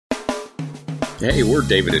Hey, we're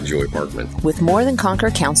David and Joy Parkman. With More Than Conquer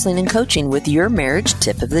Counseling and Coaching with your marriage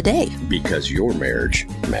tip of the day. Because your marriage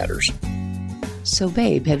matters. So,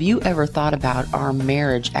 babe, have you ever thought about our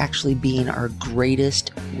marriage actually being our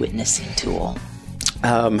greatest witnessing tool?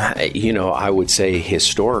 I would say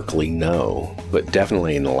historically, no, but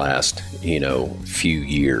definitely in the last, few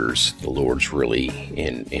years, the Lord's really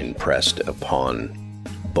impressed upon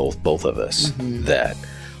both of us that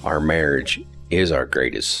our marriage is our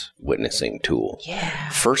greatest witnessing tool. Yeah.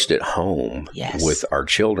 First at home with our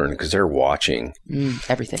children, because they're watching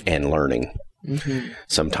everything and learning.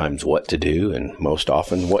 Sometimes what to do and most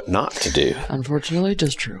often what not to do. Unfortunately, it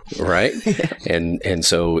is true. Right? And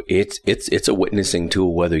so it's a witnessing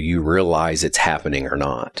tool whether you realize it's happening or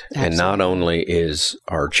not. Absolutely. And not only is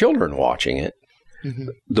our children watching it,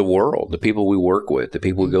 the world, the people we work with, the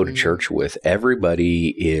people we go to church with,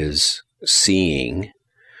 everybody is seeing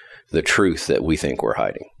the truth that we think we're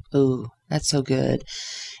hiding. Ooh, that's so good.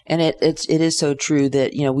 And it is so true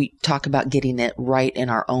that, we talk about getting it right in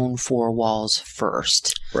our own four walls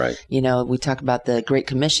first. Right. We talk about the Great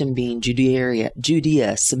Commission being Judea,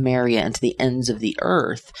 Samaria, and to the ends of the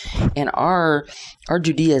earth. And our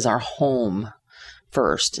Judea is our home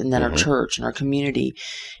first, and then our church and our community.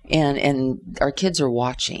 And our kids are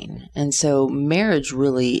watching. And so marriage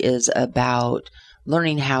really is about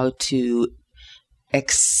learning how to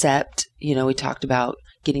accept, we talked about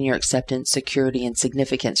getting your acceptance, security, and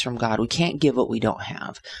significance from God. We can't give what we don't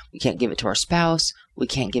have. We can't give it to our spouse. We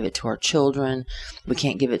can't give it to our children. We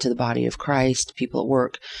can't give it to the body of Christ, people at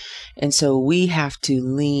work. And so we have to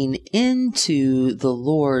lean into the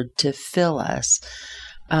Lord to fill us.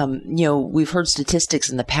 We've heard statistics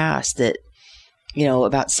in the past that,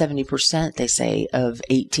 about 70%, they say, of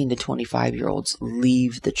 18 to 25-year-olds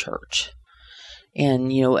leave the church.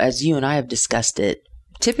 And, as you and I have discussed it,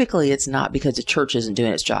 typically it's not because the church isn't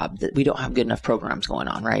doing its job, that we don't have good enough programs going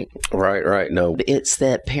on, right? Right. No. It's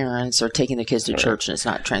that parents are taking their kids to church and it's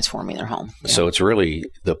not transforming their home. Yeah. So it's really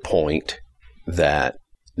the point that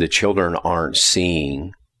the children aren't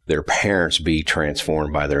seeing their parents be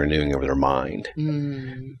transformed by the renewing of their mind,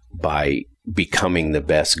 by becoming the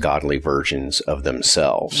best godly versions of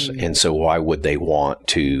themselves. And so why would they want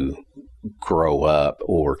to grow up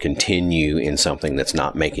or continue in something that's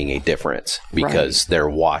not making a difference? Because they're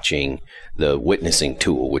watching the witnessing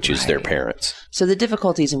tool, which is their parents. So the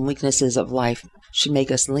difficulties and weaknesses of life should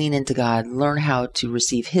make us lean into God, learn how to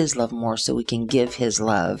receive His love more so we can give His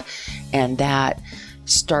love. And that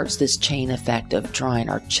starts this chain effect of drawing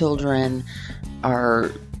our children,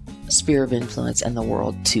 our sphere of influence, and the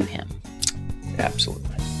world to Him. Absolutely.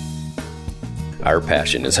 Our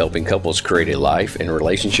passion is helping couples create a life and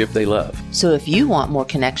relationship they love. So if you want more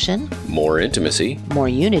connection, more intimacy, more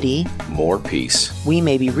unity, more peace, we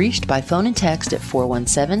may be reached by phone and text at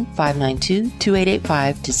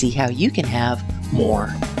 417-592-2885 to see how you can have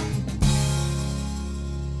more.